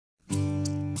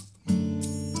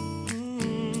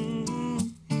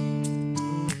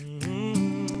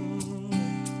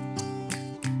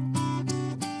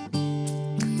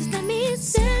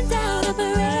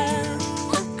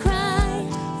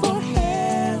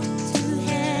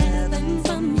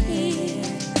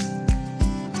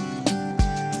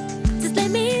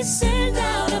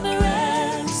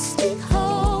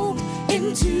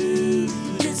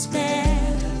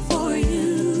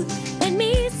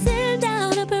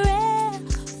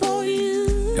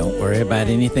Worry about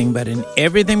anything but in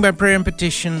everything by prayer and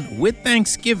petition with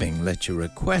thanksgiving. Let your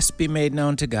requests be made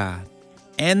known to God.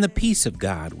 And the peace of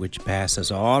God, which passes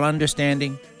all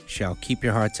understanding, shall keep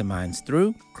your hearts and minds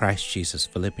through Christ Jesus.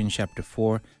 Philippians chapter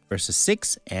 4, verses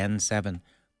 6 and 7.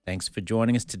 Thanks for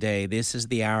joining us today. This is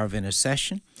the Hour of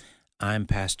Intercession. I'm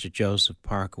Pastor Joseph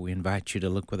Parker. We invite you to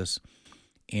look with us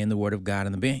in the Word of God.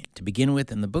 To begin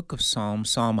with, in the book of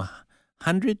Psalms, Psalm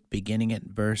 100, beginning at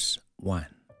verse 1.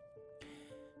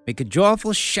 Make a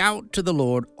joyful shout to the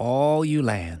Lord, all you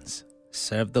lands.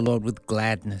 Serve the Lord with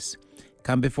gladness.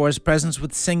 Come before his presence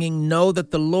with singing. Know that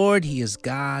the Lord, he is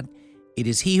God. It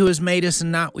is he who has made us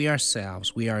and not we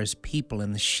ourselves. We are his people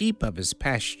and the sheep of his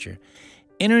pasture.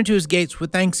 Enter into his gates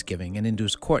with thanksgiving and into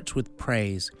his courts with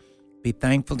praise. Be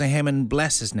thankful to him and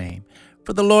bless his name.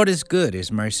 For the Lord is good,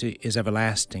 his mercy is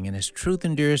everlasting, and his truth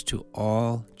endures to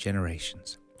all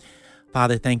generations.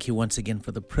 Father, thank you once again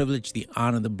for the privilege, the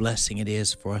honor, the blessing it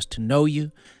is for us to know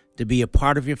you, to be a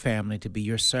part of your family, to be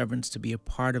your servants, to be a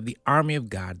part of the army of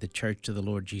God, the church of the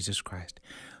Lord Jesus Christ.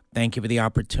 Thank you for the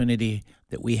opportunity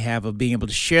that we have of being able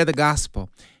to share the gospel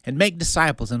and make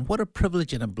disciples. And what a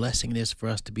privilege and a blessing it is for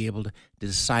us to be able to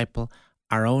disciple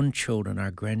our own children, our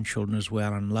grandchildren as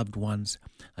well, and loved ones.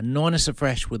 Anoint us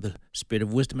afresh with the spirit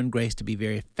of wisdom and grace to be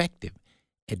very effective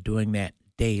at doing that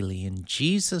daily. In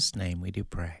Jesus' name we do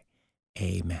pray.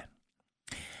 Amen.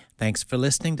 Thanks for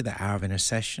listening to the Hour of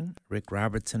Intercession. Rick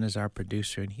Robertson is our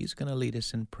producer, and he's going to lead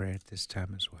us in prayer at this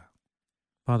time as well.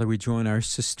 Father, we join our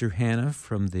sister Hannah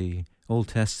from the Old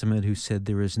Testament who said,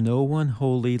 "There is no one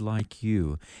holy like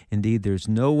you. Indeed, there's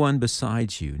no one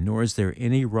besides you, nor is there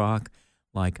any rock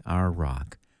like our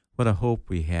rock." What a hope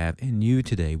we have in you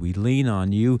today. We lean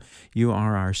on you. You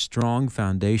are our strong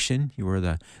foundation. You are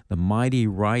the mighty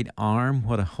right arm.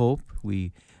 What a hope.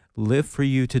 We live for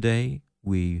you today.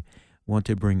 We want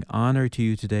to bring honor to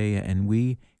you today, and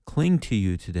we cling to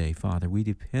you today, Father. We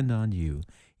depend on you.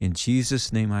 In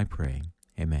Jesus' name I pray.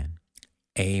 Amen.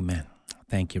 Amen.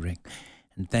 Thank you, Rick.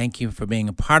 And thank you for being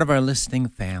a part of our listening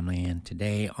family. And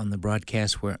today on the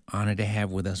broadcast, we're honored to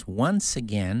have with us once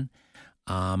again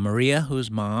Maria, who's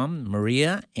mom,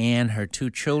 Maria, and her two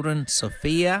children,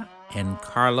 Sophia and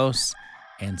Carlos,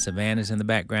 and Savannah's in the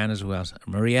background as well. So,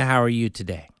 Maria, how are you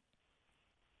today?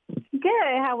 Good.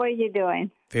 How are you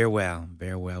doing? Very well,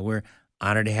 very well. We're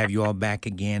honored to have you all back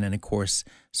again. And, of course,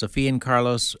 Sophia and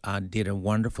Carlos did a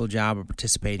wonderful job of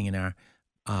participating in our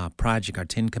project, our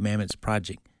 10 Commandments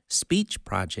project, speech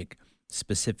project,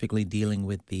 specifically dealing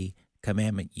with the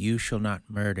commandment, you shall not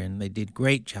murder. And they did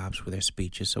great jobs with their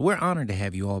speeches. So we're honored to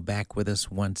have you all back with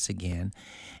us once again.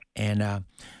 And,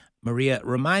 Maria,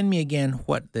 remind me again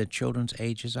what the children's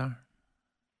ages are.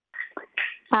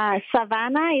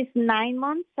 Savannah is 9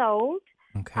 months old.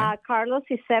 Okay. Carlos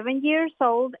is 7 years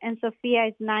old, and Sophia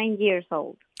is 9 years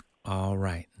old. All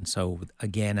right. And so,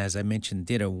 again, as I mentioned,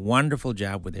 did a wonderful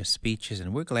job with their speeches,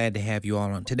 and we're glad to have you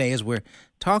all on today as we're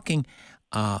talking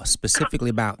specifically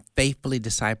about faithfully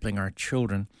discipling our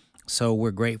children. So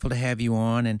we're grateful to have you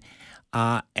on. And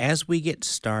as we get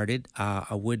started,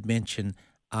 I would mention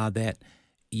that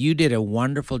you did a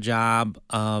wonderful job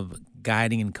of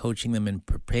guiding and coaching them and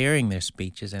preparing their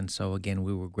speeches. And so, again,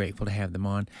 we were grateful to have them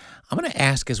on. I'm going to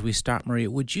ask as we start,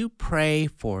 Maria, would you pray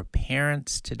for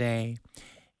parents today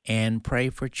and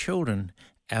pray for children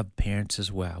of parents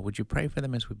as well? Would you pray for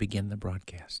them as we begin the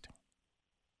broadcast?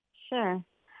 Sure.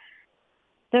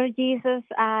 Lord Jesus,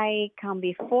 I come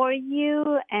before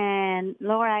you, and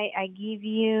Lord, I give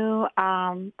you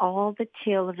all the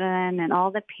children and all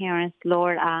the parents,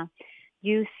 Lord.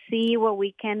 You see what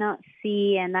we cannot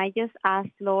see, and I just ask,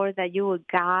 Lord, that you will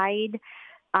guide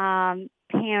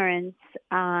parents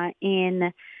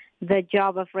in the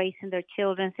job of raising their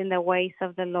children in the ways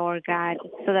of the Lord, God,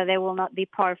 so that they will not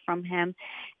depart from him.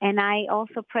 And I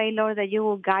also pray, Lord, that you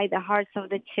will guide the hearts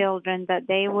of the children, that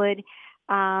they would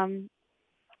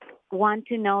want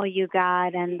to know you,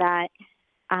 God, and that,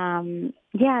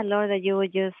 Lord, that you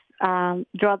would just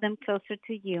draw them closer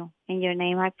to you. In your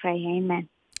name I pray, amen.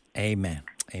 Amen.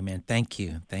 Amen. Thank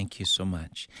you. Thank you so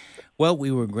much. Well,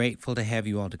 we were grateful to have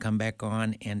you all to come back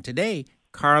on. And today,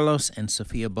 Carlos and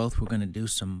Sophia both were going to do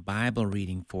some Bible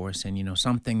reading for us. And,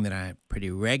 something that I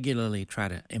pretty regularly try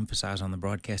to emphasize on the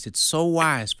broadcast, it's so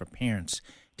wise for parents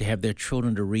to have their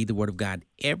children to read the Word of God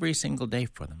every single day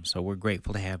for them. So we're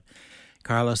grateful to have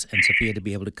Carlos and Sophia to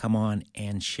be able to come on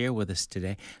and share with us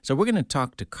today. So we're going to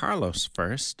talk to Carlos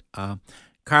first.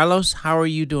 Carlos, how are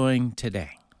you doing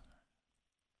today?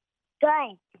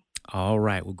 Good. All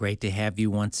right. Well, great to have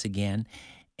you once again.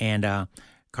 And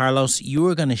Carlos, you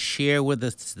were going to share with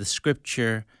us the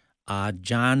scripture,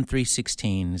 John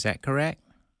 3:16. Is that correct?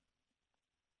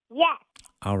 Yes.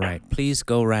 All right. Please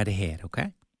go right ahead,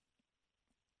 okay?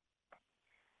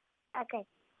 Okay.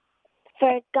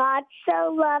 For God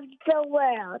so loved the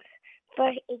world,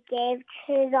 for he gave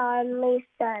his only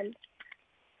Son.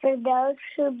 For those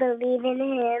who believe in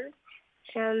him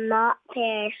shall not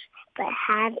perish, but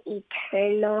have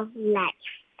eternal life.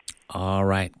 All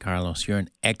right, Carlos, you're an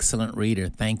excellent reader.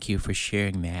 Thank you for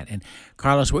sharing that. And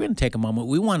Carlos, we're going to take a moment.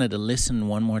 We wanted to listen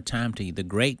one more time to you, the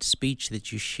great speech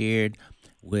that you shared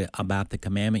about the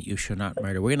commandment, you shall not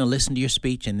murder. We're going to listen to your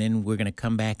speech, and then we're going to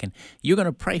come back, and you're going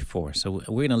to pray for us. So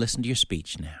we're going to listen to your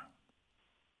speech now.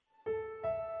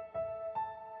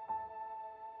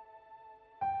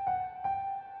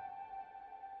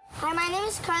 Hi, my name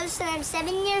is Carlos, and I'm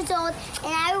 7 years old,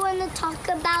 and I want to talk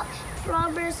about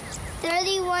Proverbs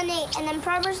 31:8. And in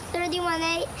Proverbs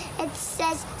 31:8, it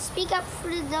says, speak up for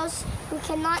those who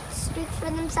cannot speak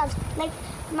for themselves. Like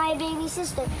my baby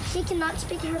sister, she cannot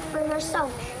speak for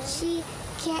herself. She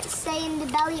can't say in the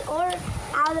belly or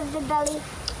out of the belly.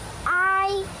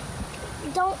 I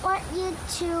don't want you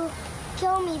to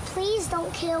kill me. Please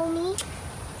don't kill me.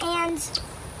 And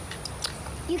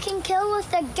you can kill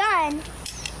with a gun.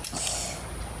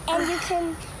 And you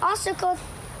can also kill with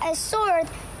a sword,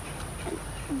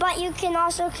 but you can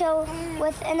also kill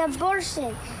with an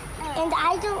abortion. And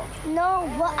I don't know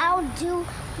what I'll do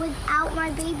without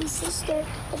my baby sister.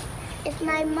 If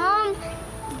my mom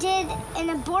did an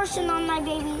abortion on my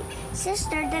baby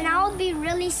sister, then I would be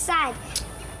really sad.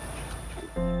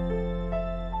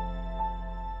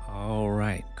 All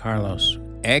right, Carlos.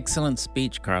 Excellent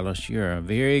speech, Carlos. You're a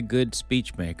very good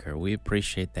speech maker. We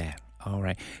appreciate that. All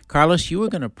right. Carlos, you were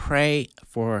going to pray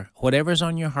for whatever's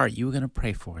on your heart. You were going to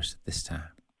pray for us at this time.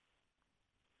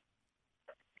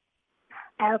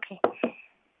 Okay.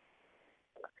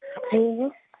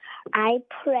 Jesus, I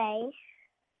pray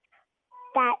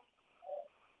that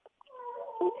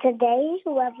today,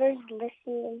 whoever's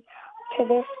listening to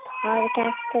this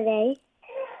podcast today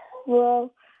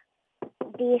will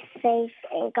be safe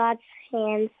in God's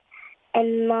hands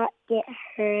and not get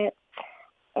hurt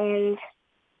and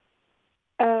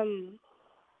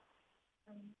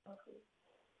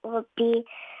will be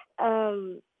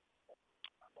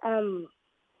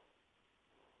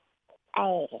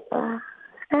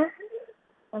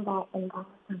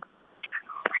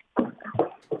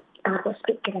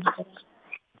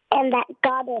and that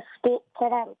God will speak to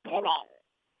them today.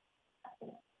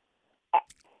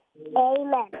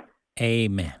 Amen.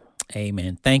 Amen.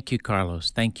 Amen. Thank you, Carlos.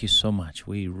 Thank you so much.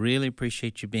 We really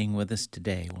appreciate you being with us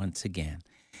today once again.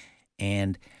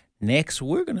 And next,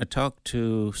 we're going to talk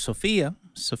to Sophia.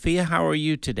 Sophia, how are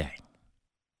you today?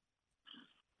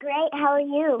 Great. How are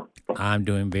you? I'm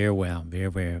doing very well.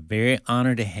 Very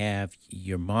honored to have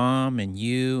your mom and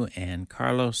you and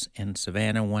Carlos and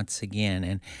Savannah once again.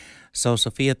 And so,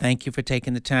 Sophia, thank you for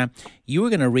taking the time. You were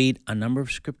going to read a number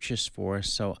of scriptures for us,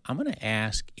 so I'm going to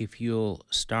ask if you'll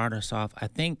start us off. I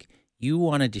think you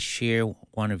wanted to share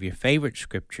one of your favorite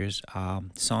scriptures,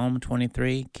 Psalm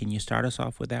 23. Can you start us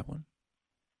off with that one?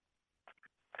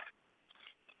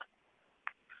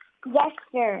 Yes,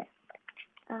 sir.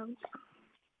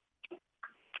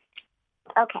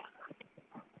 Okay.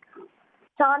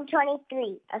 Psalm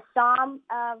 23, a psalm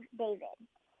of David.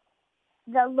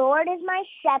 The Lord is my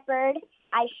shepherd,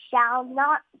 I shall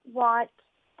not want.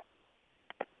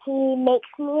 He makes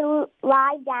me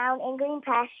lie down in green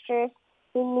pastures.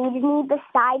 He leads me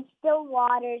beside still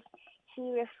waters.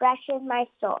 He refreshes my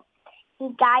soul. He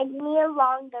guides me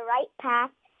along the right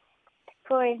path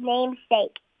for his name's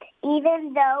sake.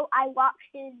 Even though I walk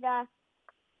through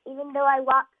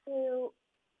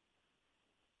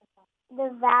the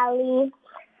valley,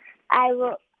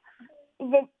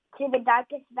 to the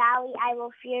darkest valley, I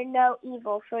will fear no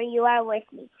evil, for you are with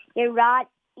me. Your rod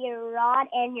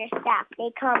and your staff, they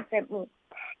comfort me.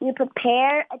 You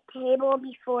prepare a table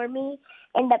before me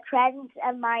in the presence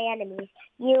of my enemies.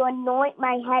 You anoint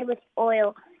my head with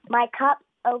oil. My cup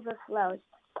overflows.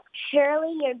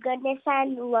 Surely your goodness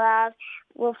and love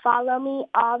will follow me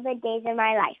all the days of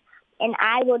my life, and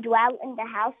I will dwell in the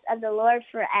house of the Lord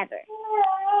forever.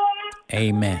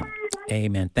 Amen.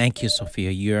 Amen. Thank you,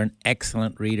 Sophia. You're an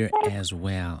excellent reader as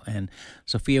well. And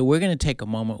Sophia, we're going to take a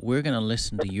moment. We're going to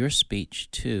listen to your speech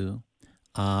too.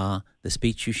 The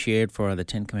speech you shared for the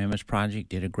 10 Commandments Project,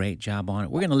 did a great job on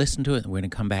it. We're going to listen to it, and we're going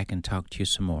to come back and talk to you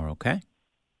some more, okay?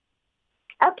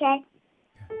 Okay.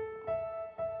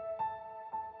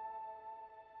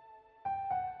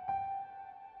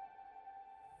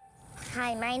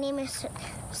 Hi, my name is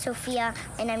Sophia,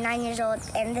 and I'm 9 years old,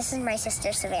 and this is my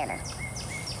sister, Savannah.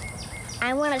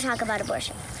 I want to talk about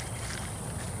abortion.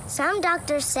 Some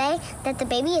doctors say that the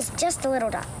baby is just a little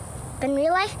dot, but in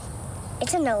real life,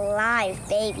 It's an alive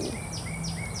baby.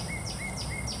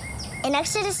 In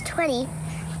Exodus 20,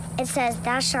 it says,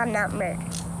 "Thou shalt not murder."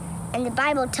 And the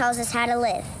Bible tells us how to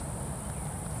live.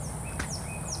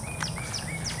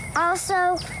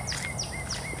 Also,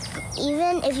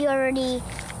 even if you already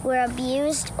were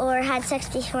abused or had sex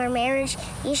before marriage,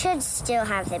 you should still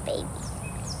have the baby.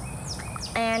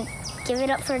 And give it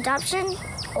up for adoption,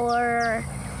 or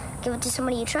give it to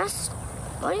somebody you trust,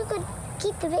 or you could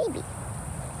keep the baby.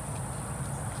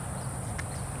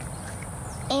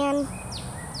 And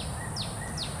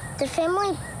the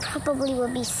family probably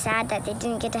will be sad that they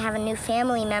didn't get to have a new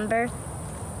family member.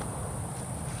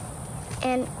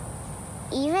 And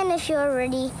even if you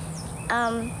already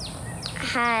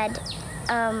had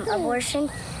abortion,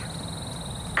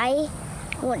 I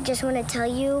just want to tell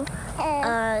you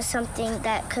something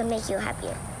that could make you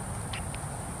happier.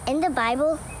 In the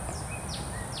Bible,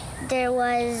 there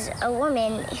was a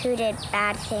woman who did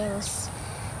bad things,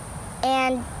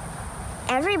 and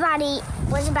everybody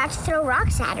was about to throw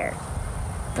rocks at her.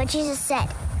 But Jesus said,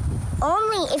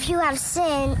 only if you have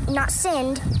not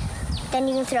sinned, then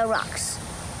you can throw rocks.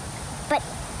 But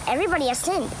everybody has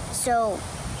sinned, so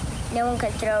no one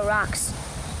could throw rocks.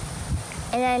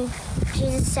 And then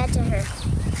Jesus said to her,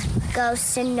 "Go,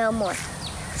 sin no more."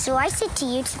 So I say to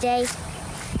you today,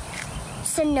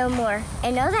 sin no more,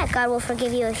 and know that God will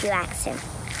forgive you if you ask Him.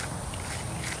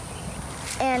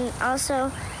 And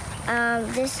also,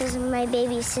 this is my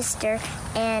baby sister,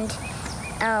 and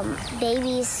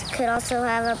babies could also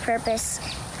have a purpose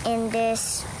in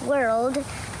this world.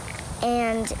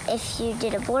 And if you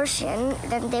did abortion,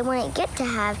 then they wouldn't get to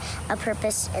have a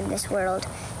purpose in this world.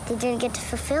 They didn't get to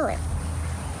fulfill it.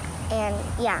 And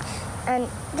yeah, and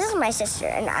this is my sister,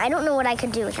 and I don't know what I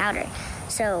could do without her.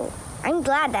 So I'm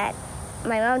glad that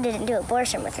my mom didn't do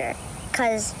abortion with her,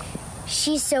 because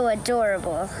she's so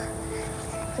adorable.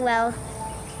 Well,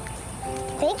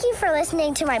 thank you for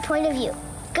listening to my point of view.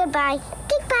 Goodbye.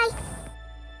 Goodbye.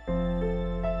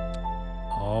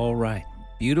 All right.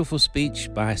 Beautiful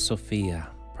speech by Sophia.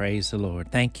 Praise the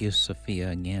Lord. Thank you, Sophia,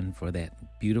 again for that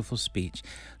beautiful speech.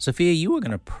 Sophia, you were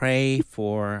going to pray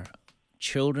for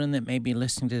children that may be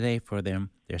listening today, for their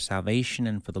salvation,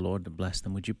 and for the Lord to bless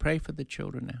them. Would you pray for the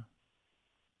children now?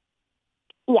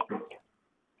 Yeah.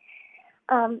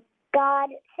 God,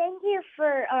 thank you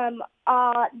for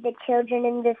all the children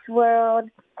in this world.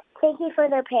 Thank you for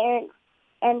their parents,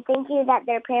 and thank you that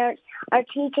their parents are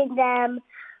teaching them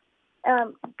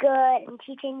good and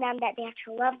teaching them that they have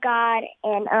to love God.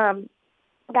 And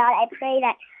God, I pray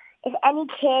that if any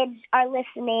kids are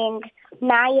listening,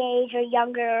 my age or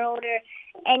younger or older,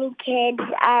 any kids,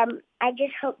 I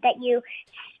just hope that you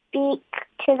speak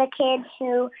to the kids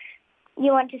who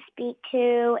you want to speak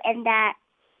to, and that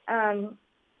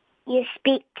you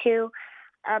speak to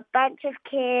a bunch of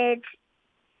kids,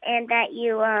 and that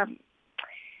you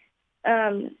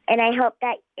and I hope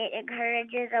that it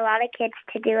encourages a lot of kids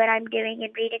to do what I'm doing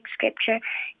in reading scripture.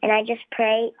 And I just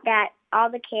pray that all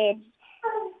the kids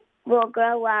will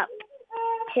grow up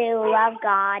to love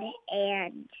God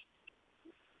and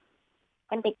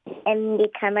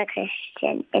become a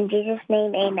Christian. In Jesus'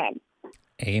 name, amen.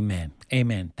 Amen.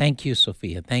 Amen. Thank you,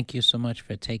 Sophia. Thank you so much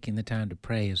for taking the time to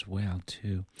pray as well,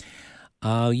 too.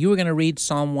 You were going to read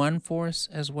Psalm 1 for us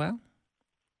as well?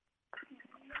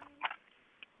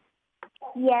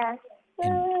 Yes.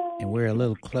 And we're a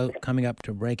little close, coming up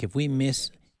to a break.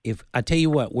 If I tell you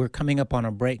what, we're coming up on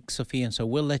a break, Sophia, and so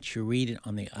we'll let you read it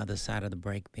on the other side of the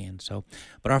break then.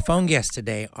 But our phone guests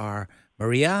today are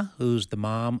Maria, who's the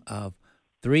mom of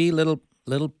 3 little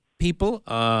people,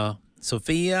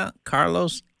 Sophia,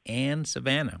 Carlos, and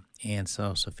Savannah. And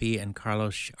so Sophia and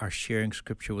Carlos are sharing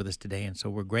scripture with us today, and so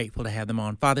we're grateful to have them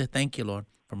on. Father, thank you, Lord,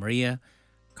 for Maria,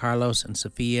 Carlos, and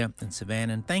Sophia, and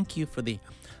Savannah, and thank you for the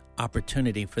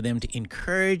opportunity for them to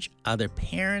encourage other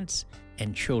parents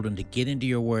and children to get into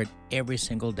your word every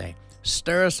single day.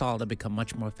 Stir us all to become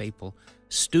much more faithful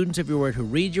students of your word who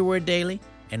read your word daily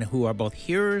and who are both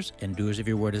hearers and doers of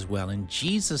your word as well. In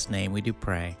Jesus' name we do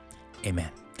pray.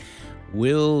 Amen.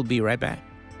 We'll be right back.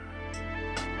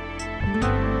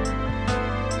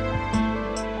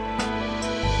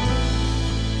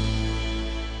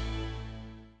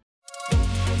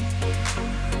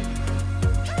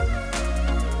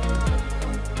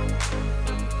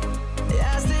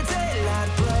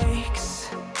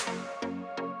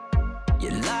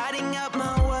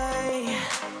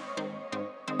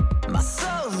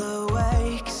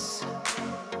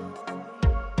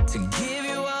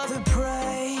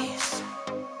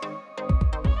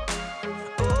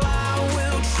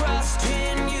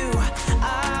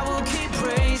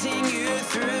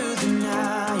 Through the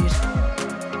night,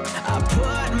 I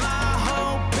put my heart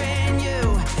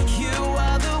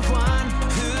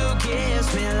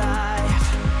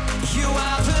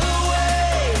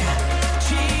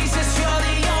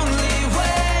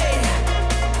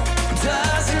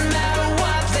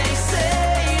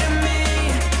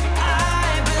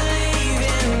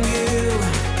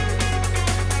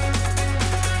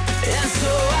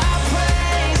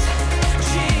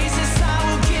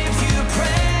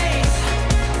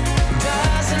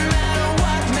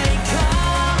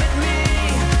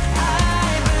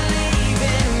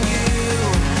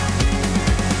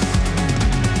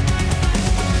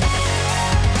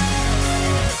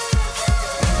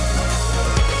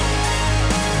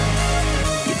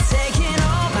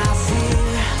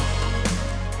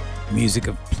music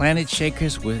of Planet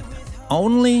Shakers with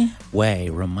Only Way,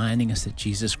 reminding us that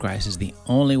Jesus Christ is the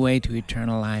only way to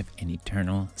eternal life and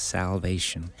eternal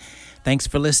salvation. Thanks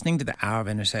for listening to the Hour of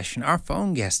Intercession. Our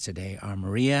phone guests today are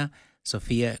Maria,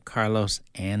 Sophia, Carlos,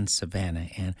 and Savannah.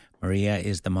 And Maria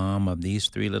is the mom of these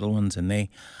three little ones, and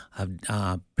they have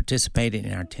participated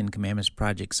in our 10 Commandments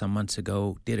project some months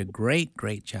ago, did a great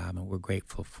job, and we're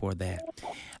grateful for that.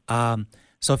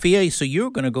 Sophia, so you're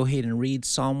going to go ahead and read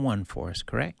Psalm 1 for us,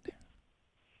 correct?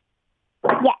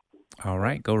 Yes. All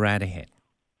right, go right ahead.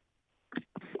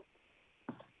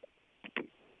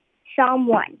 Psalm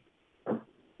 1.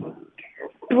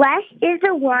 Blessed is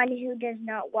the one who does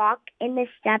not walk in the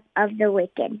step of the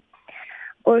wicked,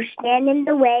 or stand in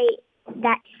the way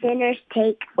that sinners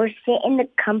take, or sit in the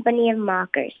company of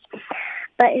mockers,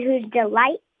 but whose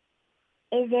delight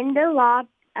is in the law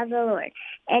of the Lord,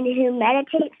 and who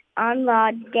meditates on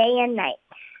law day and night.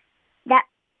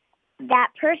 That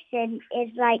person is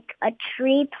like a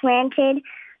tree planted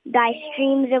by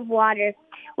streams of water,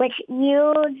 which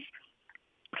yields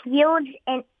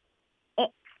in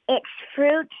its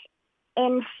fruit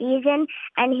in season,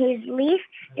 and whose leaf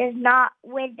does not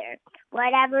wither.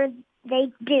 Whatever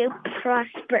they do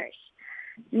prospers.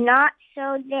 Not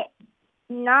so the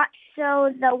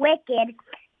wicked.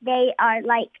 They are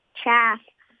like chaff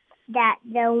that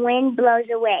the wind blows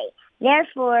away.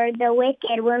 Therefore, the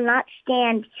wicked will not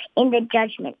stand in the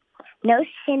judgment, no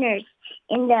sinners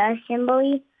in the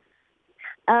assembly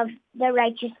of the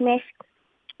righteousness.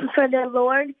 For the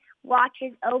Lord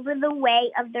watches over the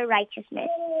way of the righteousness,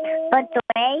 but the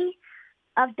way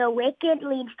of the wicked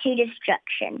leads to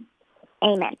destruction.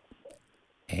 Amen.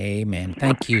 Amen.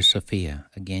 Thank you, Sophia.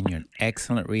 Again, you're an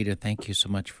excellent reader. Thank you so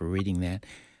much for reading that.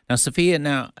 Now, Sophia,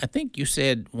 I think you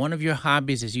said one of your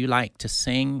hobbies is you like to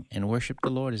sing and worship the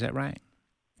Lord. Is that right?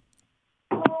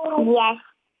 Yes.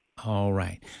 All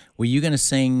right. Were you going to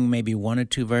sing maybe one or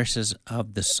two verses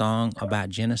of the song about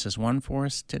Genesis 1 for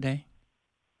us today?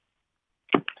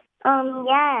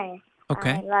 Yes.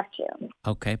 Okay. I'd love to.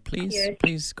 Okay,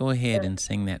 please go ahead and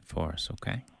sing that for us,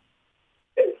 okay?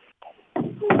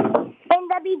 In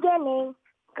the beginning,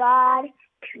 God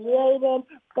created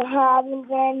the heavens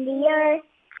and the earth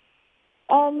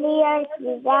was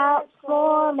without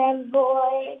form and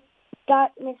void.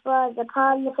 Darkness was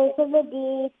upon the face of the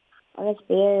deep, and the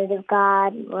Spirit of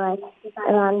God was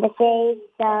on the face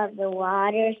of the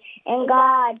waters. And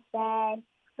God said,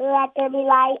 let there be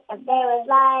light, and there was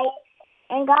light.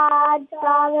 And God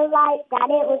saw the light, that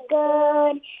it was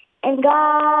good. And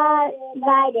God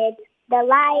divided the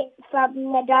light from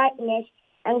the darkness.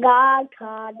 And God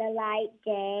called the light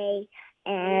day,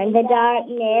 and the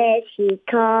darkness He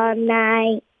called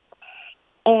night.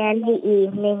 And the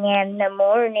evening and the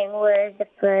morning was the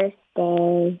first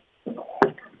day.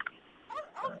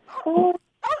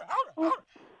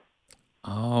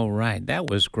 All right, that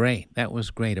was great.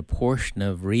 A portion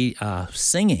of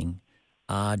singing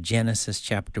Genesis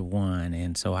chapter 1.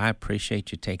 And so I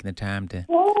appreciate you taking the time to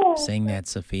sing that,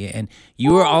 Sophia. And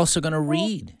you are also going to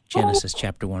read Genesis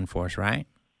chapter 1 for us, right?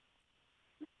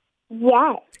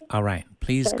 Yes. All right,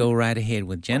 please go right ahead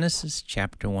with Genesis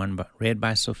chapter 1, read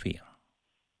by Sophia.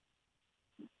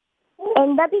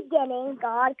 In the beginning,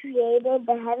 God created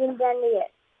the heavens and the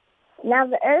earth. Now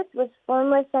the earth was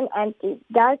formless and empty.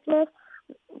 Darkness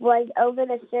was over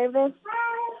the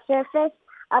surface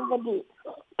of the deep,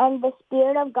 and the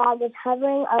Spirit of God was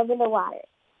hovering over the waters.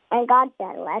 And God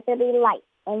said, let there be light,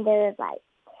 and there was light.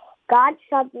 God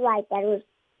saw the light that it was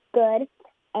good,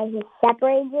 and He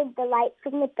separated the light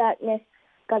from the darkness.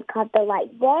 God called the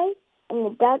light day, and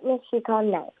the darkness He called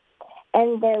night.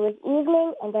 And there was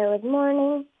evening, and there was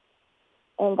morning,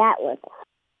 and that was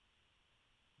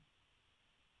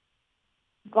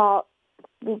a vault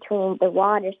between the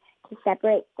waters to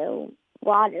separate the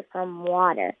water from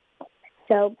water.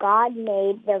 So God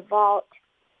made the vault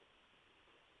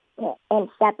and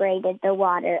separated the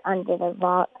water under the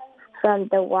vault from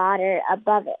the water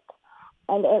above it.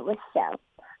 And it was so.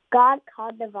 God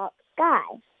called the vault sky,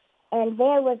 and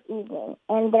there was evening,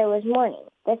 and there was morning,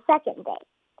 the second day.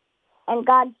 And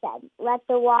God said, let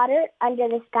the water under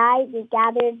the sky be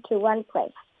gathered to one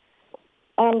place,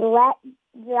 and let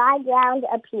dry ground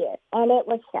appear. And it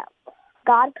was so.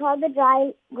 God called the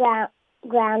dry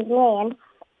ground land,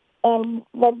 and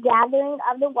the gathering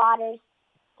of the waters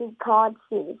He called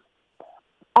seas.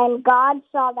 And God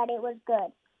saw that it was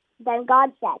good. Then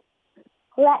God said,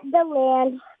 let the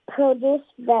land produce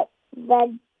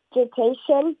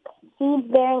vegetation,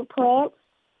 seed-bearing plants,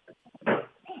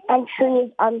 and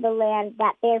trees on the land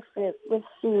that bear fruit with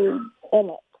seed in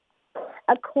it,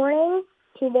 according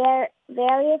to their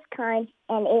various kinds,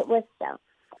 and it was so.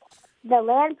 The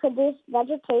land produced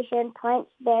vegetation,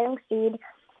 plants bearing seed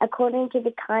according to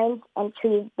the kinds, and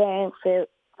trees bearing fruit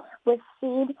with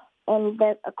seed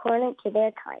according to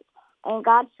their kinds. And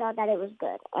God saw that it was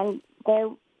good. And there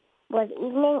was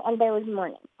evening and there was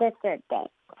morning, the third day.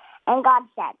 And God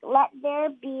said, let there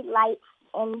be lights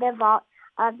in the vault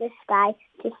of the sky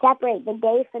to separate the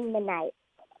day from the night,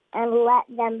 and let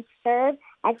them serve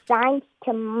as signs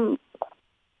to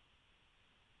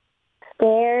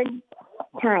spared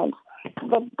times,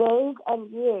 the days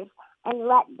and years, and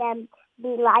let them be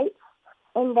lights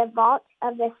in the vault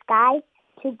of the sky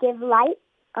to give light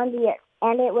on the earth.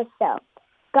 And it was so.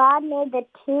 God made the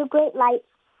two great lights,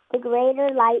 the greater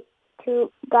light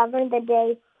to govern the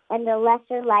day, and the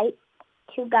lesser light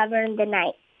to govern the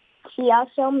night. He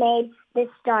also made the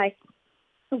stars.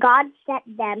 God set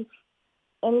them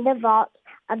in the vault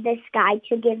of the sky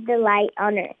to give the light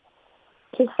on earth,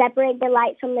 to separate the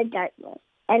light from the darkness.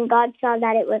 And God saw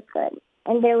that it was good.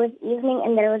 And there was evening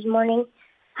and there was morning,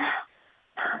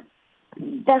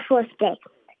 the fourth day.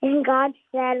 And God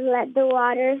said, let the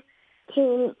water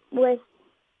teem with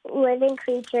living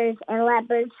creatures, and let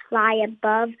birds fly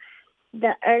above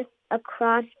the earth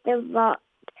across the vault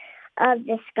of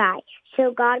the sky.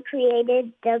 So God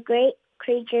created the great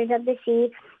creatures of the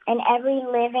sea and every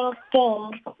living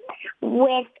thing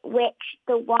with which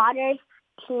the waters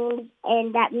teems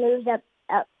and that moves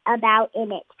about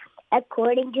in it,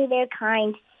 according to their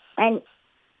kind, and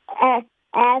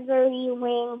every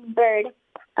winged bird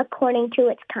according to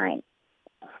its kind.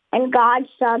 And God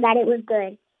saw that it was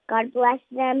good. God blessed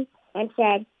them and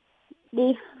said,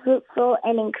 be fruitful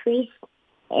and increase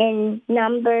in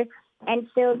number and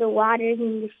fill the waters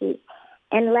in the sea,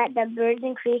 and let the birds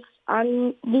increase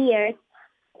on the earth.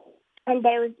 And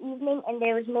there was evening and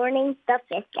there was morning, the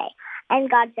fifth day. And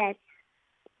God said,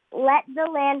 let the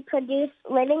land produce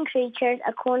living creatures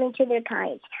according to their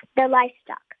kinds, the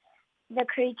livestock, the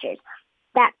creatures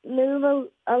that move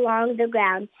along the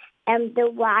ground, and the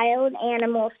wild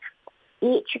animals,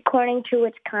 each according to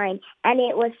its kind. And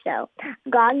it was so.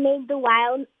 God made the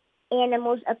wild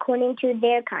animals according to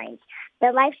their kinds,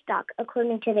 the livestock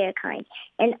according to their kinds,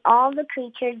 and all the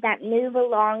creatures that move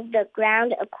along the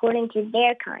ground according to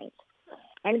their kinds.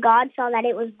 And God saw that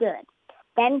it was good.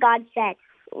 Then God said,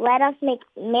 let us make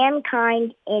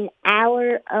mankind in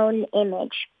our own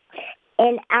image,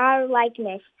 in our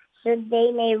likeness, so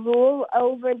they may rule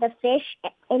over the fish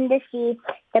in the sea,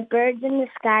 the birds in the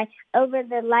sky, over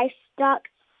the livestock,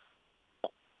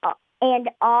 and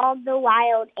all the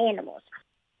wild animals.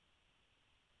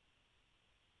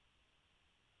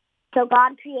 So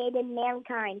God created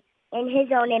mankind in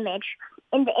his own image.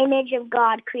 In the image of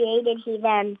God created he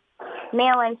them.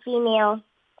 Male and female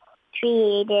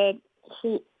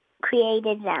he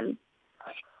created them.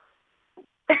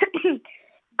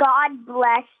 God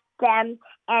blessed them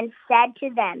and said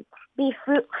to them, be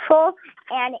fruitful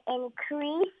and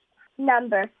increase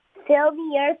number. Fill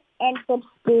the earth and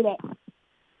subdue it.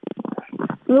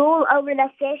 Rule over the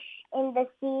fish in the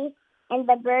sea and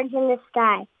the birds in the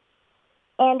sky,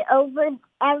 and over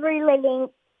every living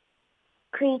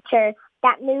creature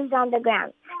that moves on the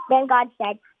ground. Then God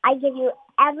said, I give you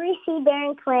every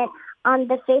seed-bearing plant on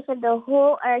the face of the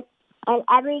whole earth, and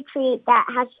every tree that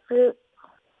has fruit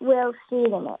will seed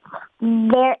in it.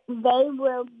 They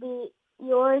will be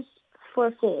yours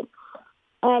for food.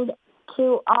 And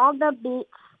to all the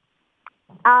beasts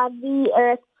of the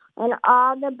earth, and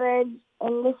all the birds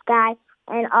in the sky,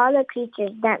 and all the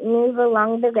creatures that move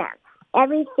along the ground,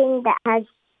 everything that has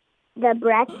the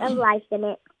breath of life in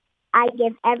it, I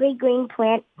give every green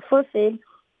plant for food.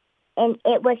 And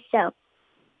it was so.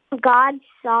 God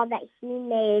saw that he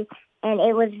made, and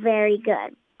it was very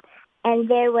good. And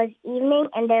there was evening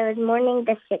and there was morning,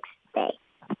 the sixth day.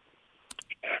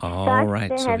 All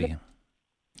right, Sophia.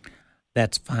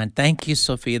 That's fine. Thank you,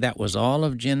 Sophia. That was all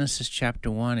of Genesis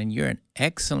chapter 1, and you're an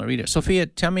excellent reader. Sophia,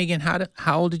 tell me again,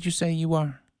 how old did you say you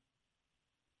are?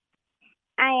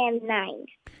 I am 9.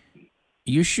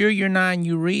 You sure you're 9?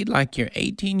 You read like you're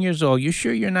 18 years old. You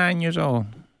sure you're 9 years old?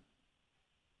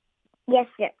 Yes,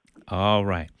 sir. All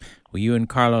right. Well, you and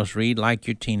Carlos read like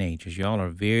you're teenagers. Y'all are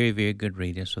very, very good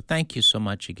readers. So thank you so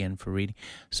much again for reading.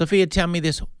 Sophia, tell me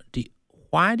this.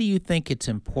 Why do you think it's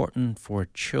important for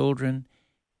children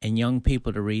and young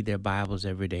people to read their Bibles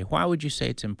every day? Why would you say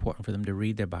it's important for them to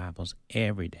read their Bibles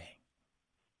every day?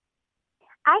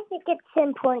 I think it's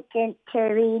important to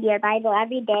read your Bible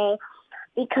every day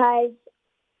because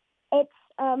it's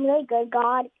really good.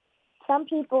 Some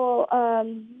people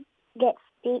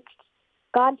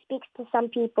God speaks to some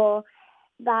people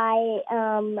by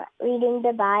reading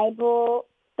the Bible,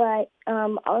 but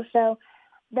also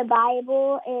the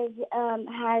Bible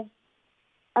has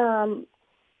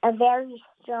a very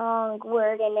strong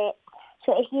word in it.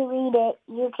 So if you read it,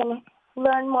 you can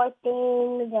learn more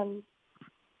things and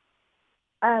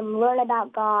learn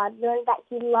about God, learn that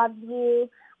He loves you,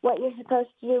 what you're supposed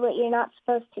to do, what you're not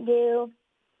supposed to do,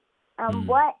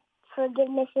 what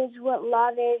forgiveness is, what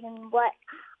love is, and what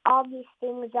all these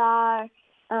things are.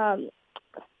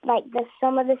 Like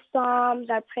some of the Psalms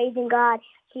are praising God,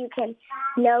 so you can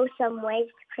know some ways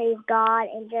to praise God.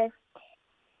 And just,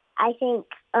 I think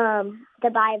the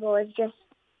Bible is just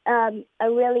a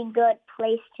really good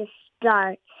place to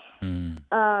start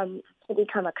to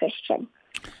become a Christian.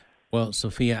 Well,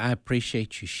 Sophia, I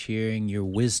appreciate you sharing your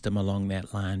wisdom along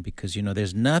that line because,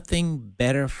 there's nothing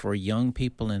better for young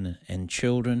people and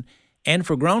children and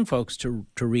for grown folks to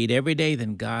read every day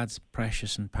than God's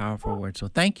precious and powerful word. So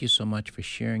thank you so much for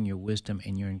sharing your wisdom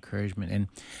and your encouragement.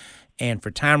 And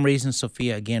for time reasons,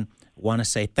 Sophia, again, want to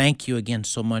say thank you again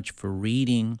so much for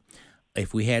reading.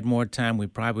 If we had more time, we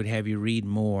probably would have you read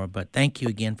more. But thank you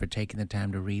again for taking the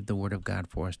time to read the Word of God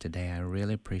for us today. I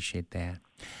really appreciate that.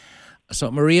 So,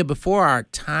 Maria, before our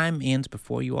time ends,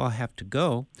 before you all have to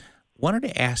go, wanted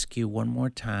to ask you one more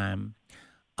time,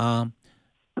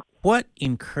 what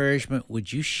encouragement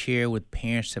would you share with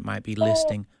parents that might be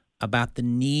listening about the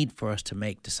need for us to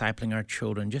make discipling our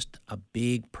children just a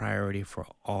big priority for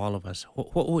all of us?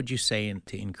 What would you say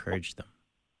to encourage them?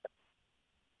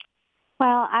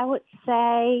 Well, I would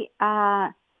say,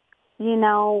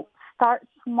 start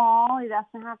small. It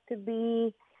doesn't have to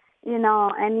be,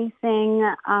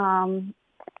 anything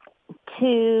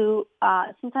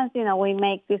sometimes, we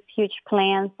make these huge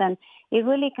plans, and it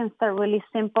really can start really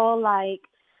simple, like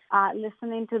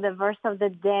listening to the verse of the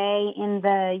day in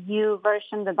the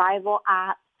YouVersion, the Bible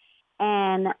app.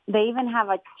 And they even have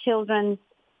a children's,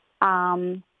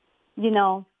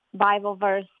 Bible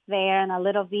verse there and a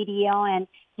little video, and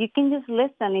you can just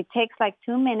listen. It takes like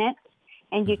 2 minutes,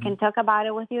 and you can talk about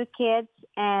it with your kids.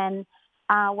 And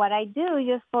what I do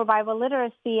just for Bible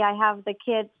literacy, I have the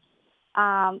kids,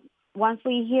 once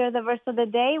we hear the verse of the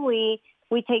day, we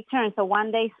take turns. So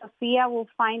one day Sophia will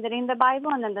find it in the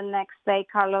Bible, and then the next day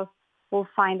Carlos will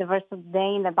find the verse of the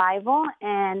day in the Bible,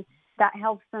 and that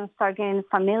helps them start getting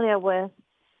familiar with,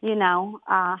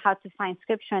 how to find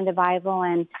scripture in the Bible.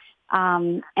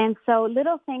 And so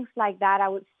little things like that, I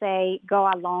would say, go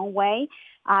a long way.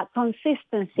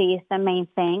 Consistency is the main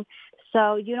thing.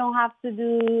 So you don't have to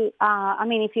do,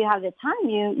 if you have the time,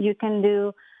 you can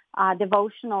do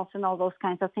devotionals and all those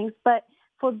kinds of things. But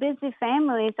for busy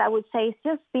families, I would say it's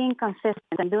just being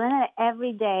consistent and doing it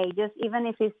every day, just even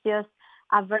if it's just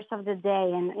a verse of the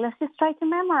day. And let's just try to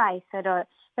memorize it, or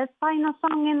let's find a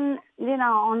song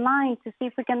online to see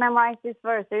if we can memorize this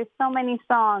verse. There's so many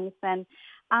songs. And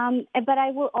but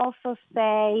I will also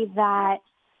say that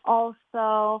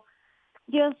also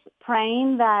just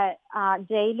praying that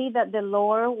daily that the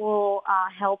Lord will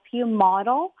help you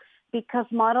model, because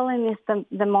modeling is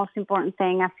the most important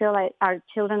thing. I feel like our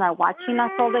children are watching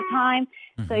us all the time.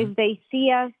 So if they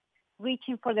see us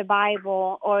reaching for the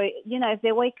Bible, or, if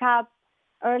they wake up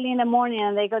early in the morning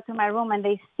and they go to my room and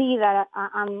they see that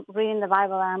I'm reading the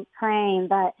Bible and I'm praying,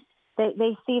 that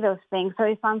they see those things. So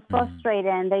if I'm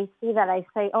frustrated and they see that, I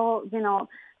say, oh,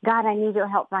 God, I need your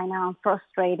help right now. I'm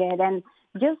frustrated. And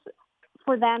just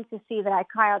for them to see that I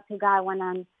cry out to God when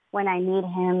I need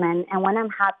Him, and when I'm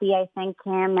happy, I thank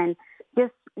Him. And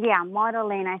just,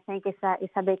 modeling, I think is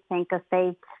a big thing,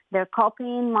 because they're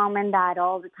copying mom and dad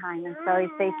all the time. And so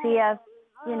if they see us,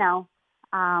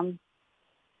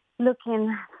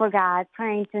 looking for God,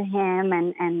 praying to Him,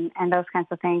 and those kinds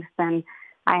of things, then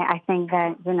I think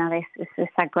that, this is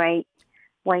a great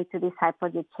way to disciple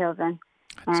your children.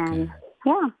 That's and good.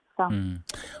 Yeah. So.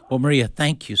 Well, Maria,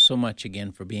 thank you so much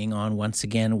again for being on once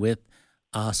again with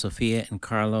Sophia and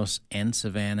Carlos and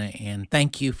Savannah. And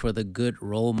thank you for the good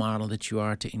role model that you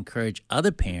are to encourage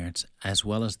other parents as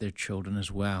well as their children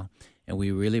as well. And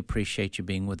we really appreciate you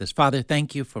being with us. Father,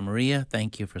 thank you for Maria.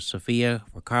 Thank you for Sophia,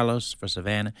 for Carlos, for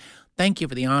Savannah. Thank you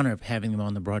for the honor of having them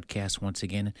on the broadcast once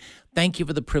again. Thank you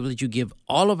for the privilege you give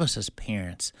all of us as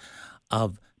parents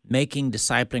of making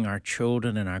discipling our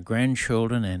children and our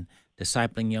grandchildren and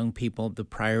discipling young people the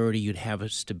priority you'd have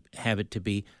it to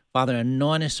be. Father,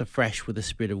 anoint us afresh with the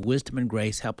spirit of wisdom and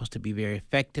grace. Help us to be very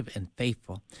effective and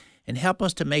faithful, and help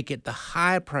us to make it the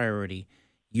high priority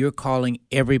you're calling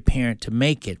every parent to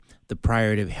make it, the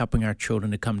priority of helping our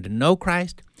children to come to know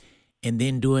Christ, and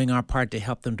then doing our part to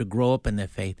help them to grow up in their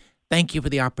faith. Thank you for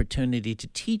the opportunity to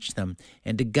teach them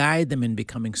and to guide them in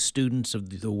becoming students of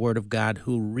the Word of God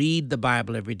who read the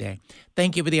Bible every day.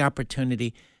 Thank you for the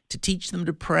opportunity to teach them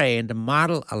to pray and to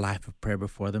model a life of prayer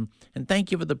before them. And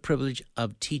thank you for the privilege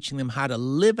of teaching them how to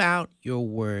live out your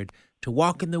word, to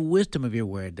walk in the wisdom of your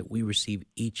word that we receive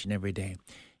each and every day.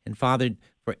 And Father,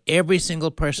 for every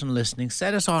single person listening,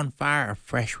 set us on fire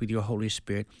afresh with your Holy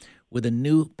Spirit, with a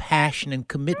new passion and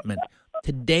commitment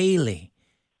to daily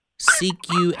seek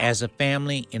you as a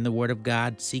family in the Word of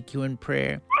God, seek you in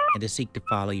prayer, and to seek to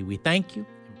follow you. We thank you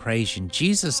and praise you in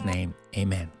Jesus' name.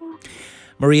 Amen.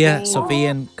 Maria, Sophia,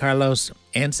 and Carlos,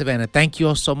 and Savannah, thank you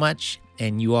all so much,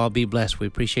 and you all be blessed. We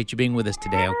appreciate you being with us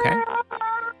today, okay?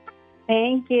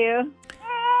 Thank you.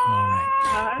 All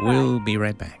right. We'll be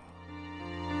right back.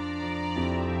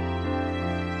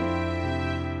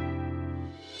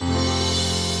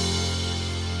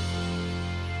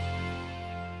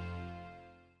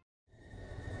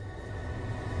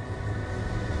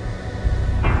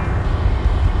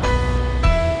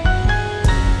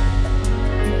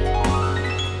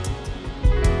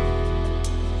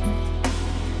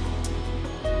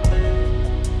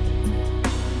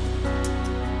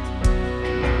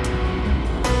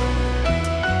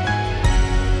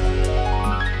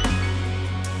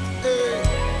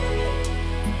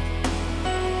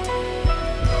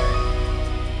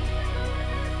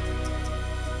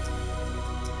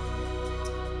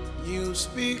 You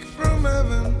speak from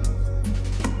heaven,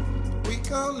 we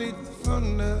call it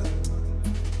thunder.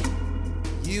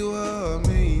 You are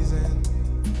amazing.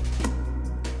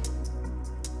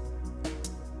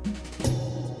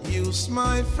 You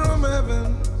smile from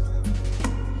heaven,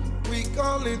 we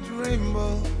call it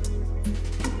rainbow.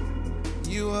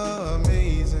 You are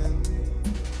amazing.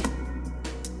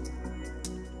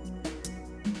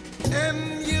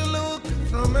 And you look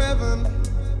from heaven,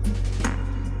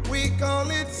 we call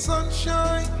it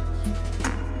sunshine.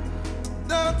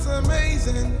 That's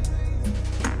amazing.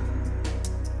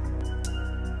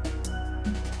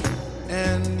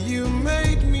 And you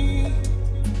made me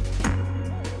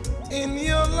in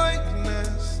your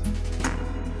likeness.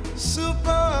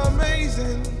 Super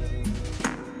amazing.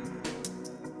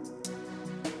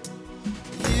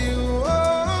 You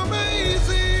are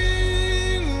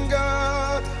amazing,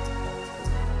 God.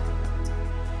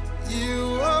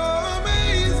 You are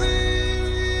amazing.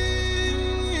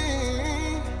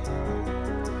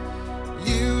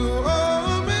 You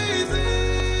are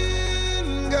amazing,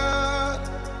 God.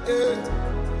 Yeah.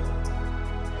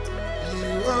 You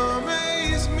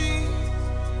amaze me.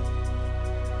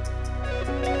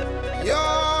 Your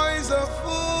eyes are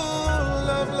full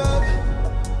of love,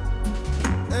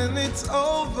 and it's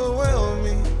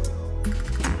overwhelming,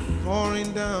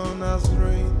 pouring down as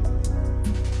rain.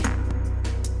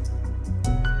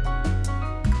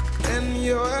 And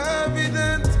your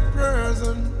evident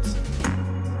presence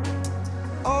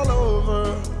all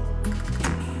over,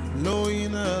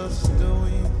 knowing us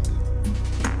doing.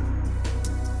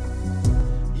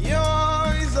 Your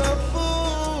eyes are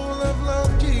full of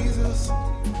love, Jesus,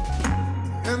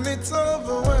 and it's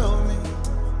overwhelming,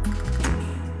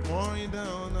 pouring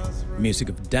down as rain. Music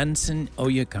of Dunson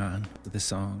Oyekan with the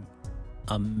song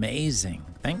Amazing.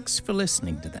 Thanks for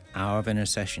listening to the Hour of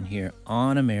Intercession here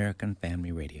on American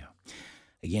Family Radio.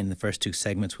 Again, the first two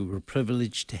segments, we were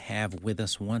privileged to have with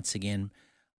us once again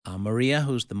Maria,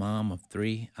 who's the mom of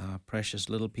three precious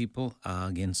little people.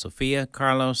 Again, Sophia,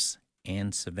 Carlos,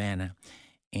 and Savannah.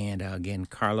 And again,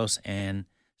 Carlos and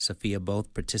Sophia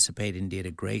both participated and did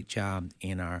a great job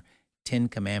in our 10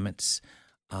 Commandments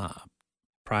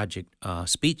project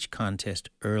speech contest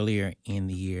earlier in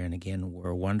the year. And again,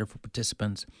 were wonderful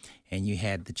participants. And you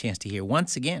had the chance to hear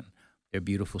once again their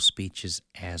beautiful speeches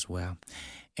as well.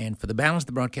 And for the balance of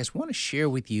the broadcast, I want to share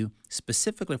with you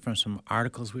specifically from some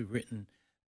articles we've written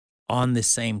on this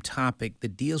same topic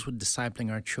that deals with discipling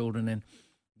our children. And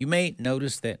you may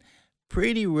notice that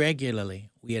pretty regularly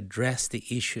we address the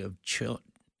issue of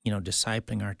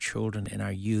discipling our children and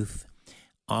our youth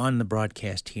on the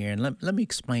broadcast here. And let me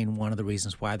explain one of the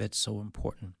reasons why that's so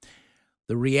important.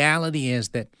 The reality is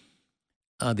that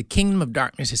the kingdom of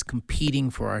darkness is competing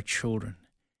for our children.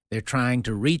 They're trying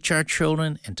to reach our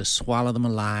children and to swallow them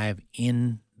alive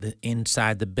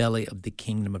inside the belly of the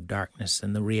kingdom of darkness.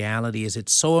 And the reality is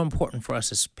it's so important for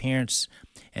us as parents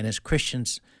and as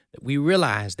Christians that we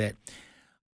realize that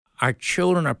our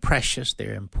children are precious,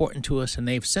 they're important to us, and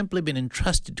they've simply been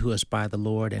entrusted to us by the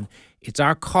Lord. And it's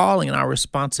our calling and our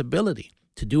responsibility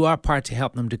to do our part to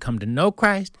help them to come to know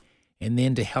Christ and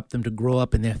then to help them to grow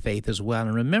up in their faith as well.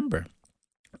 And remember,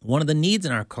 one of the needs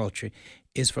in our culture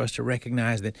is for us to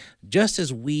recognize that just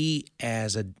as we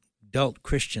as adult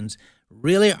Christians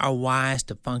really are wise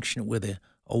to function with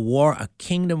a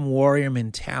kingdom warrior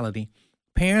mentality,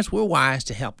 parents, we're wise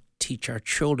to help teach our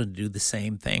children to do the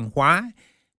same thing. Why?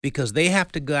 because they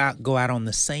have to go out on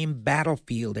the same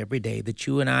battlefield every day that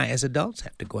you and I as adults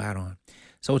have to go out on.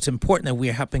 So it's important that we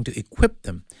are helping to equip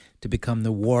them to become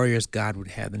the warriors God would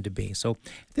have them to be. So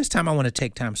at this time, I want to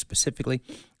take time specifically.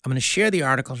 I'm going to share the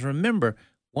articles. Remember,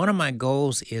 one of my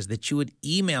goals is that you would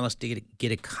email us to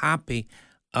get a copy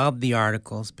of the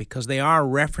articles, because they are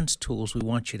reference tools we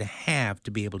want you to have to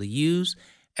be able to use,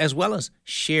 as well as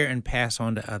share and pass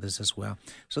on to others as well.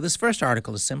 So this first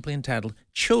article is simply entitled,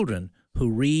 Children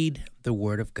Who Read the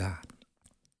Word of God.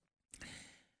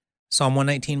 Psalm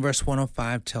 119, verse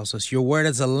 105 tells us, your word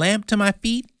is a lamp to my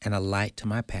feet and a light to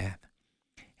my path.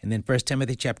 And then 1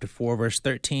 Timothy chapter 4, verse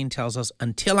 13 tells us,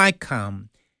 until I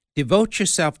come, devote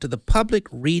yourself to the public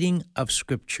reading of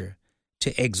Scripture,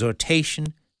 to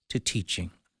exhortation, to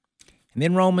teaching. And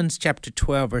then Romans chapter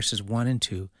 12, verses 1 and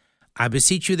 2, I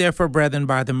beseech you therefore, brethren,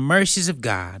 by the mercies of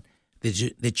God,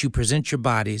 that you present your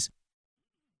bodies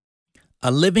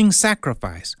a living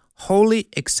sacrifice, wholly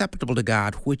acceptable to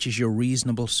God, which is your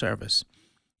reasonable service.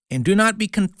 And do not be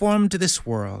conformed to this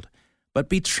world, but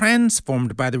be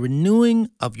transformed by the renewing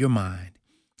of your mind,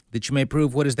 that you may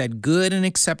prove what is that good and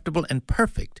acceptable and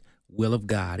perfect will of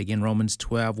God. Again, Romans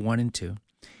 12, 1 and 2.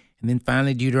 And then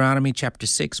finally, Deuteronomy chapter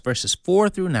 6, verses 4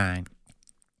 through 9.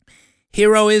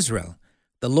 Hear, O Israel,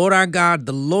 the Lord our God,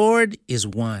 the Lord is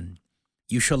one.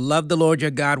 You shall love the Lord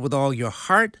your God with all your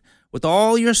heart, with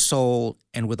all your soul,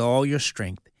 and with all your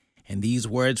strength. And these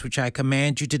words which I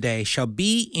command you today shall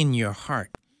be in your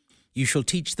heart. You shall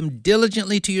teach them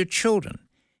diligently to your children,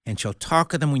 and shall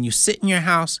talk of them when you sit in your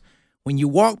house, when you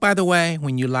walk by the way,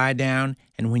 when you lie down,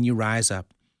 and when you rise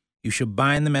up. You shall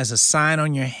bind them as a sign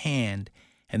on your hand,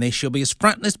 and they shall be as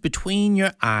frontlets between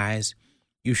your eyes.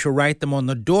 You shall write them on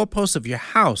the doorposts of your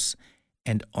house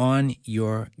and on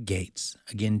your gates.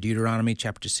 Again, Deuteronomy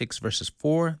chapter 6, verses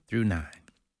 4 through 9.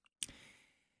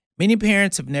 Many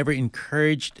parents have never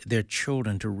encouraged their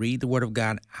children to read the Word of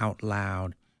God out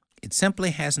loud. It simply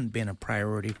hasn't been a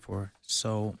priority for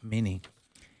so many.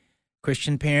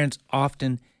 Christian parents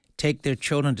often take their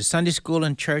children to Sunday school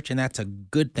and church, and that's a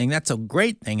good thing. That's a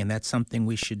great thing, and that's something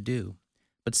we should do.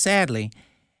 But sadly,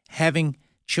 having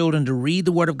children to read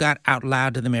the Word of God out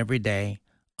loud to them every day,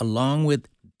 along with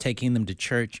taking them to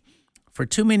church, for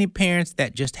too many parents,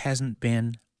 that just hasn't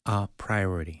been a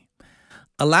priority.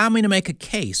 Allow me to make a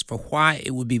case for why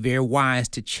it would be very wise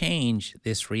to change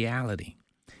this reality.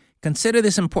 Consider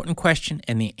this important question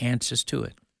and the answers to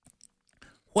it.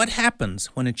 What happens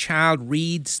when a child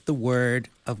reads the Word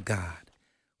of God?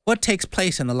 What takes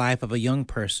place in the life of a young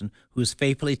person who is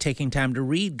faithfully taking time to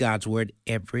read God's Word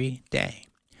every day?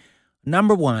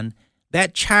 Number one,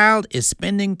 that child is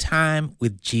spending time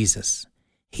with Jesus.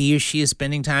 He or she is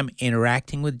spending time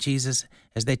interacting with Jesus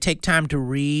as they take time to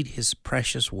read His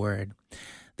precious Word.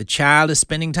 The child is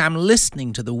spending time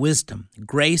listening to the wisdom,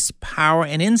 grace, power,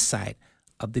 and insight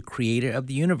of the Creator of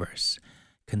the universe.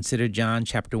 Consider John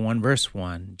chapter 1, verse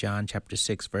 1, John chapter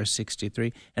 6, verse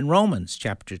 63, and Romans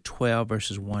chapter 12,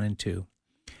 verses 1 and 2.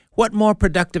 What more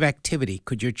productive activity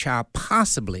could your child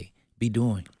possibly be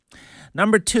doing?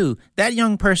 Number two, that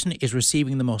young person is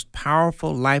receiving the most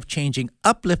powerful, life-changing,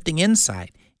 uplifting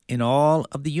insight in all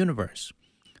of the universe.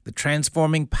 The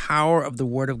transforming power of the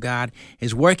Word of God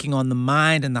is working on the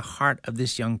mind and the heart of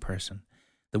this young person.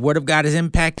 The Word of God is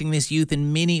impacting this youth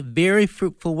in many very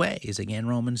fruitful ways. Again,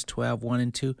 Romans 12, 1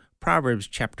 and 2, Proverbs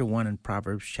chapter 1 and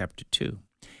Proverbs chapter 2.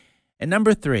 And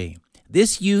number three,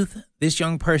 this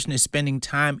young person is spending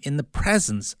time in the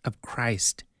presence of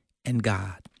Christ and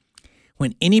God.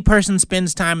 When any person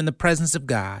spends time in the presence of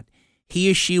God,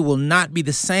 he or she will not be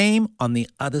the same on the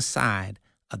other side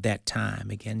of that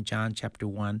time. Again, John chapter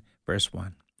 1, verse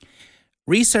 1.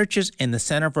 Researchers in the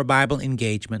Center for Bible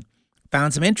Engagement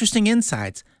found some interesting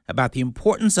insights about the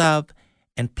importance of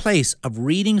and place of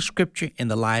reading Scripture in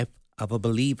the life of a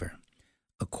believer.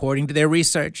 According to their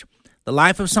research, the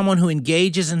life of someone who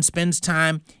engages and spends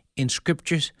time in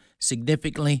Scriptures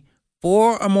significantly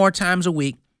 4 or more times a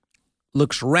week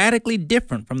looks radically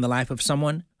different from the life of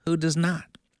someone who does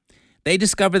not. They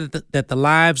discovered that the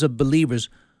lives of believers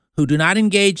who do not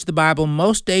engage the Bible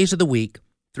most days of the week,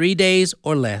 3 days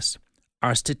or less,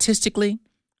 are statistically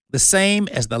the same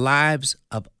as the lives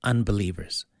of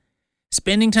unbelievers.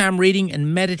 Spending time reading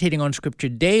and meditating on Scripture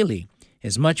daily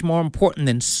is much more important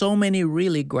than so many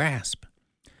really grasp.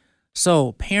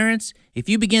 So, parents, if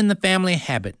you begin the family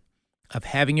habit of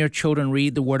having your children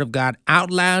read the Word of God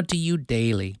out loud to you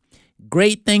daily,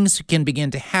 great things can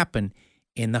begin to happen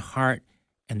in the heart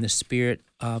and the spirit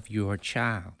of your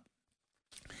child.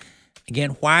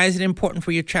 Again, why is it important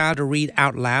for your child to read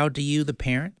out loud to you, the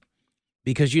parent?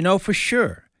 Because you know for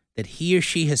sure that he or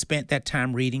she has spent that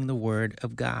time reading the Word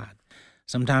of God.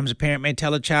 Sometimes a parent may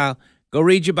tell a child, go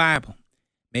read your Bible.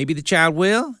 Maybe the child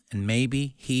will, and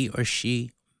maybe he or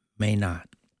she may not.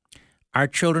 Our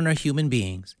children are human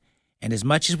beings, and as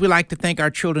much as we like to think our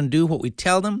children do what we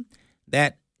tell them,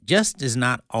 that just is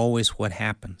not always what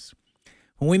happens.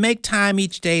 When we make time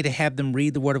each day to have them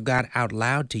read the Word of God out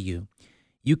loud to you,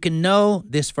 you can know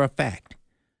this for a fact.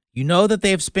 You know that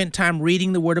they have spent time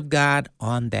reading the Word of God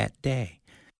on that day.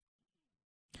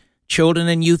 Children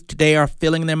and youth today are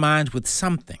filling their minds with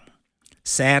something.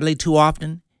 Sadly, too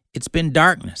often, it's been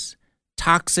darkness,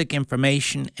 toxic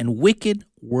information, and wicked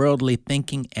worldly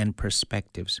thinking and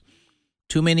perspectives.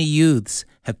 Too many youths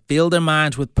have filled their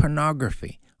minds with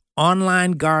pornography,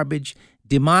 online garbage,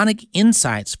 demonic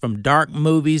insights from dark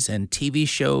movies and TV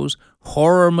shows,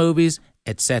 horror movies,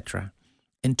 etc.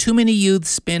 And too many youths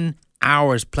spend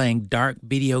hours playing dark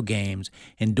video games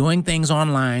and doing things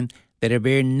online that are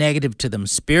very negative to them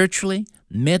spiritually,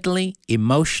 mentally,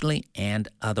 emotionally, and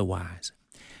otherwise.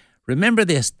 Remember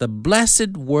this, the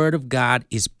blessed Word of God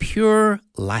is pure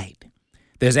light.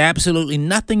 There's absolutely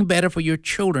nothing better for your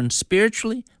children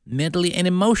spiritually, mentally, and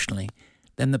emotionally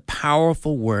than the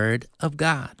powerful Word of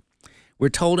God. We're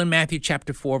told in Matthew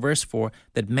chapter 4, verse 4,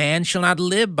 that man shall not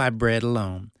live by bread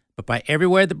alone, but by every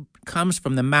word that comes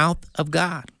from the mouth of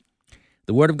God.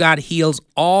 The Word of God heals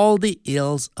all the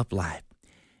ills of life.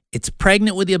 It's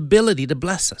pregnant with the ability to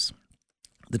bless us.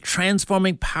 The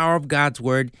transforming power of God's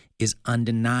Word is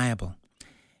undeniable.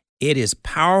 It is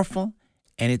powerful,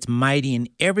 and it's mighty in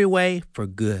every way for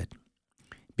good.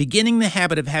 Beginning the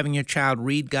habit of having your child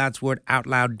read God's Word out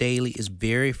loud daily is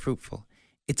very fruitful.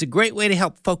 It's a great way to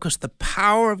help focus the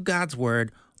power of God's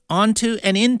Word onto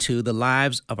and into the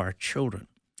lives of our children.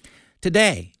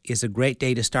 Today is a great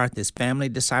day to start this family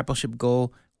discipleship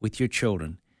goal with your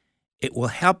children. It will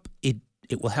help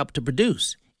to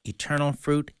produce eternal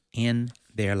fruit in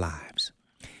their lives.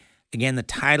 Again, the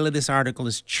title of this article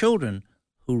is Children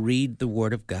Who Read the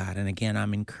Word of God. And again,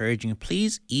 I'm encouraging you,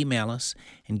 please email us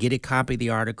and get a copy of the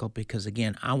article because,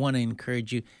 again, I want to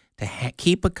encourage you to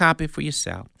keep a copy for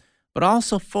yourself, but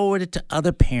also forward it to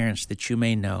other parents that you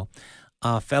may know,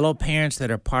 fellow parents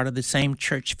that are part of the same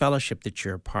church fellowship that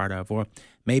you're a part of, or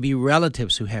maybe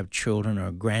relatives who have children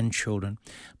or grandchildren.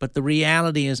 But the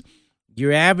reality is,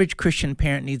 your average Christian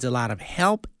parent needs a lot of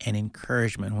help and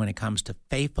encouragement when it comes to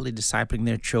faithfully discipling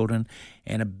their children.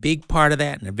 And a big part of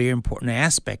that, and a very important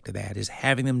aspect of that, is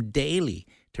having them daily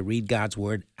to read God's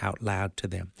Word out loud to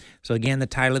them. So again, the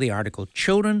title of the article,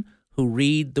 Children Who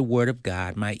Read the Word of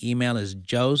God. My email is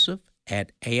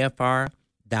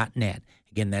joseph@afr.net.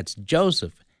 Again, that's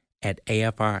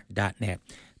joseph@afr.net.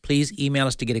 Please email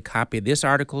us to get a copy of this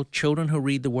article, Children Who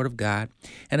Read the Word of God,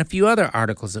 and a few other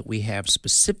articles that we have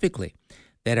specifically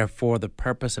that are for the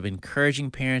purpose of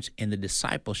encouraging parents in the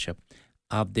discipleship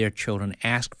of their children.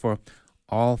 Ask for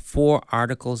all 4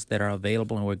 articles that are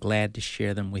available, and we're glad to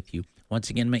share them with you.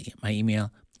 Once again, my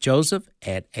email,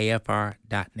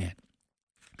 joseph@afr.net.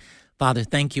 Father,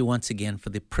 thank you once again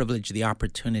for the privilege, the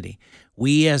opportunity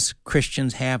we as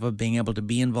Christians have of being able to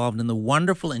be involved in the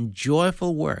wonderful and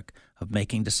joyful work of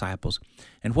making disciples.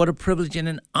 And what a privilege and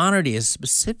an honor it is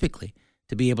specifically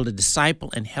to be able to disciple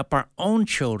and help our own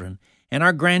children and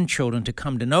our grandchildren to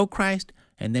come to know Christ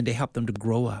and then to help them to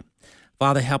grow up.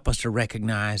 Father, help us to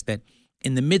recognize that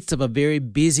in the midst of a very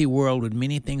busy world with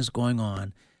many things going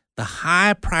on, the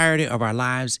high priority of our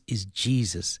lives is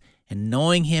Jesus and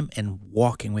knowing Him and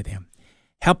walking with Him.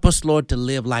 Help us, Lord, to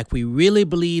live like we really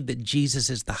believe that Jesus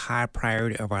is the high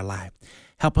priority of our life.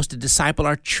 Help us to disciple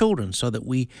our children so that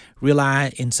we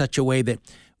realize in such a way that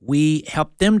we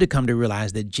help them to come to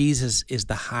realize that Jesus is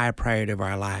the high priority of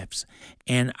our lives,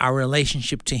 and our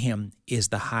relationship to Him is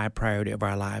the high priority of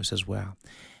our lives as well.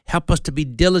 Help us to be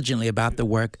diligently about the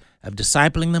work of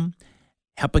discipling them,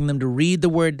 helping them to read the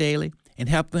Word daily, and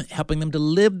helping them to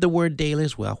live the Word daily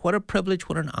as well. What a privilege,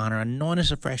 what an honor. Anoint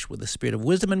us afresh with the spirit of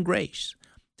wisdom and grace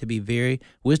to be very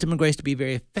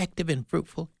effective and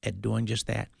fruitful at doing just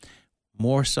that.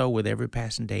 More so with every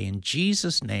passing day. In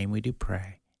Jesus' name we do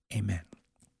pray. Amen.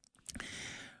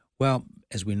 Well,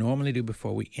 as we normally do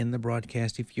before we end the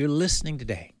broadcast, if you're listening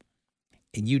today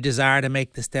and you desire to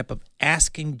make the step of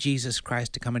asking Jesus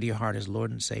Christ to come into your heart as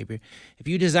Lord and Savior, if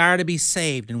you desire to be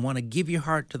saved and want to give your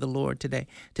heart to the Lord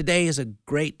today is a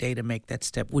great day to make that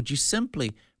step. Would you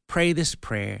simply pray this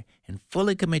prayer and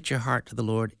fully commit your heart to the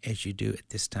Lord as you do at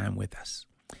this time with us?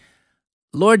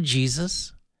 Lord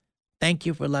Jesus, thank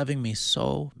you for loving me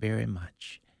so very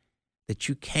much that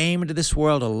you came into this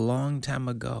world a long time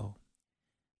ago.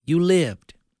 You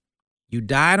lived. You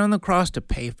died on the cross to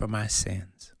pay for my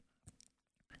sins.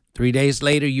 3 days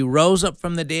later, you rose up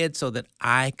from the dead so that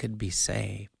I could be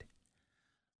saved.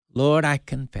 Lord, I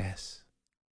confess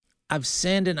I've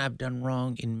sinned and I've done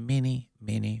wrong in many,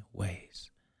 many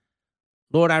ways.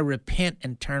 Lord, I repent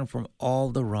and turn from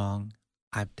all the wrong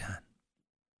I've done.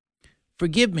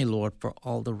 Forgive me, Lord, for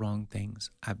all the wrong things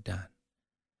I've done.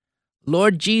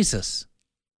 Lord Jesus,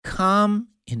 come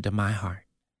into my heart.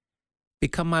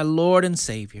 Become my Lord and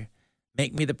Savior.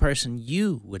 Make me the person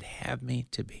you would have me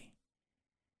to be.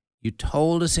 You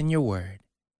told us in your word,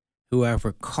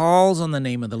 whoever calls on the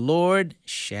name of the Lord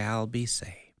shall be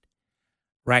saved.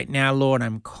 Right now, Lord,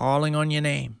 I'm calling on your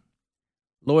name.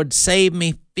 Lord, save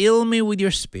me, fill me with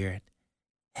your Spirit.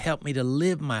 Help me to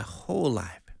live my whole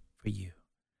life for you.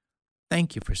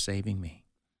 Thank you for saving me.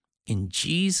 In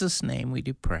Jesus' name we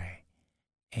do pray.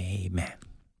 Amen.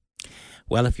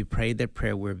 Well, if you prayed that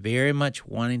prayer, we're very much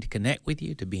wanting to connect with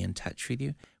you, to be in touch with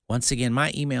you. Once again,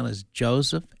 my email is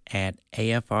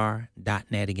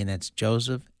joseph@afr.net. Again, that's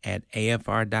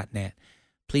joseph@afr.net.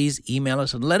 Please email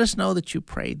us and let us know that you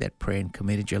prayed that prayer and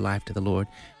committed your life to the Lord.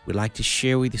 We'd like to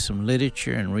share with you some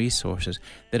literature and resources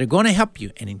that are going to help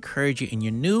you and encourage you in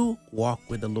your new walk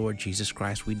with the Lord Jesus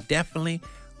Christ. We definitely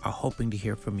are hoping to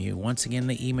hear from you. Once again,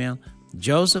 the email,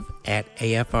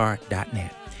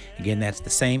 joseph@afr.net. Again, that's the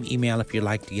same email if you'd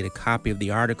like to get a copy of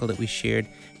the article that we shared,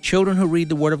 Children Who Read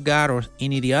the Word of God, or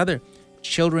any of the other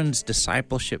children's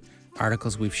discipleship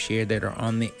articles we've shared that are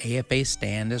on the AFA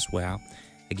stand as well.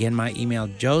 Again, my email,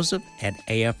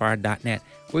 joseph@afr.net.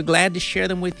 We're glad to share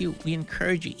them with you. We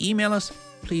encourage you, email us.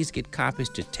 Please get copies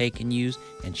to take and use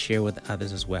and share with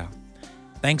others as well.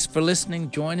 Thanks for listening.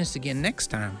 Join us again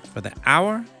next time for the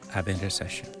Hour of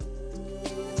Intercession.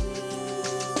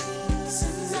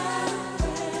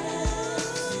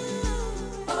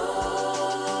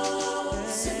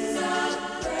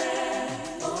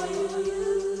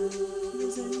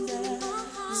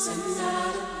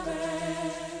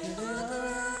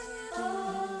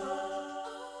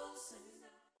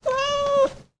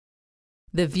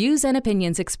 The views and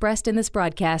opinions expressed in this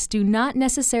broadcast do not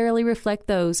necessarily reflect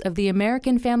those of the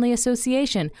American Family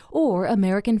Association or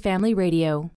American Family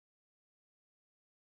Radio.